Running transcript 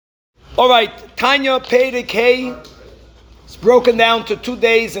All right, Tanya Perek Hey. It's broken down to 2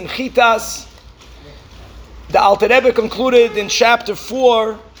 days in Chitas. The Alter Rebbe concluded in chapter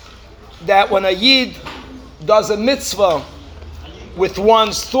 4 that when a Yid does a mitzvah with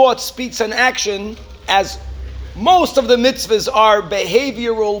one's thoughts, speech, and action, as most of the mitzvahs are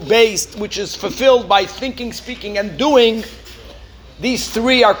behavioral based, which is fulfilled by thinking, speaking, and doing, these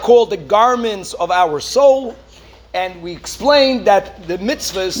three are called the garments of our soul. And we explained that the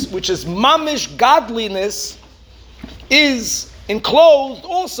mitzvahs, which is mamish godliness, is enclosed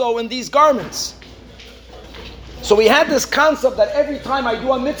also in these garments. So we had this concept that every time I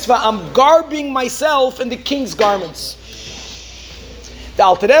do a mitzvah, I'm garbing myself in the king's garments. The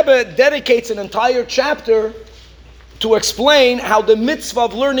Alter Rebbe dedicates an entire chapter to explain how the mitzvah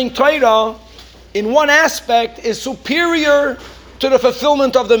of learning Torah, in one aspect, is superior to the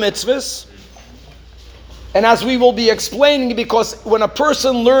fulfillment of the mitzvahs. And as we will be explaining, because when a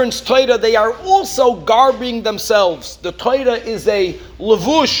person learns Torah, they are also garbing themselves. The Torah is a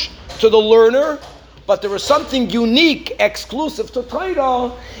levush to the learner, but there is something unique, exclusive to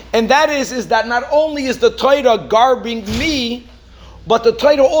Torah, and that is that not only is the Torah garbing me, but the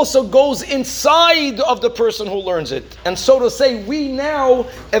Torah also goes inside of the person who learns it. And so to say, we now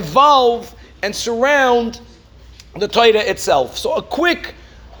evolve and surround the Torah itself. So a quick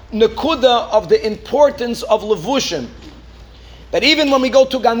nekuda of the importance of levushim. That even when we go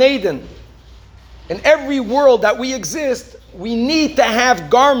to Gan Eden, in every world that we exist, we need to have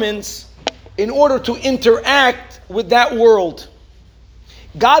garments in order to interact with that world.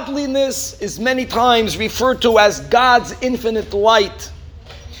 Godliness is many times referred to as God's infinite light.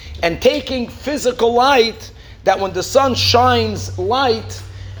 And taking physical light, that when the sun shines light,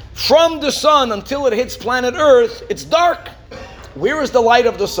 from the sun until it hits planet Earth, it's dark. Where is the light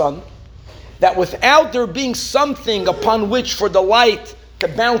of the sun? That without there being something upon which for the light to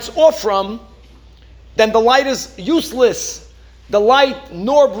bounce off from, then the light is useless. The light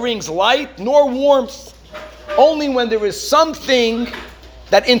nor brings light nor warmth. Only when there is something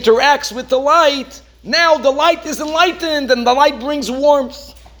that interacts with the light, now the light is enlightened and the light brings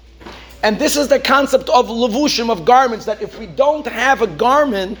warmth. And this is the concept of levushim, of garments, that if we don't have a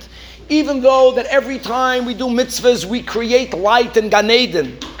garment, even though that every time we do mitzvahs, we create light in Gan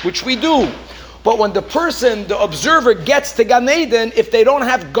Eden, which we do. But when the person, the observer, gets to Gan Eden, if they don't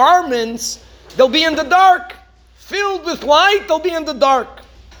have garments, they'll be in the dark. Filled with light, they'll be in the dark.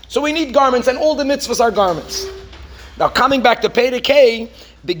 So we need garments, and all the mitzvahs are garments. Now coming back to Perek Hey,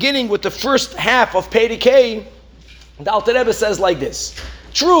 beginning with the first half of Perek Hey, the Alter Rebbe says like this.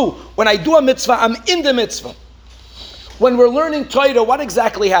 True, when I do a mitzvah, I'm in the mitzvah. When we're learning Torah, what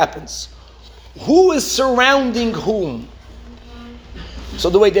exactly happens? Who is surrounding whom? So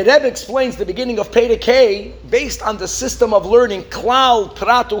the way the Rebbe explains the beginning of Perek Hey, based on the system of learning klal,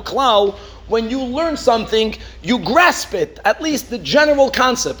 pratu klal, when you learn something, you grasp it, at least the general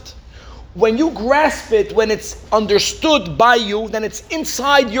concept. When you grasp it, when it's understood by you, then it's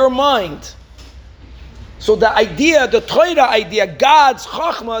inside your mind. So the idea, the Torah idea, God's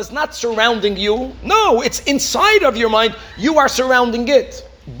Chachma is not surrounding you. No, it's inside of your mind. You are surrounding it.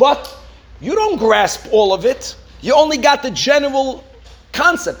 But you don't grasp all of it. You only got the general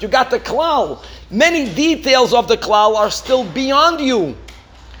concept. You got the klal. Many details of the klal are still beyond you.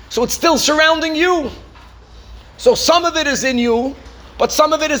 So it's still surrounding you. So some of it is in you, but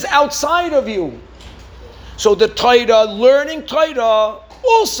some of it is outside of you. So the Torah, learning Torah,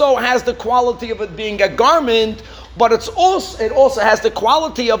 also has the quality of it being a garment, but it also has the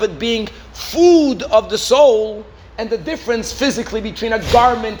quality of it being food of the soul. And the difference physically between a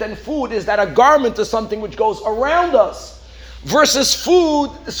garment and food is that a garment is something which goes around us, versus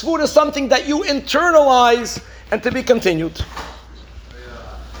food is something that you internalize and to be continued.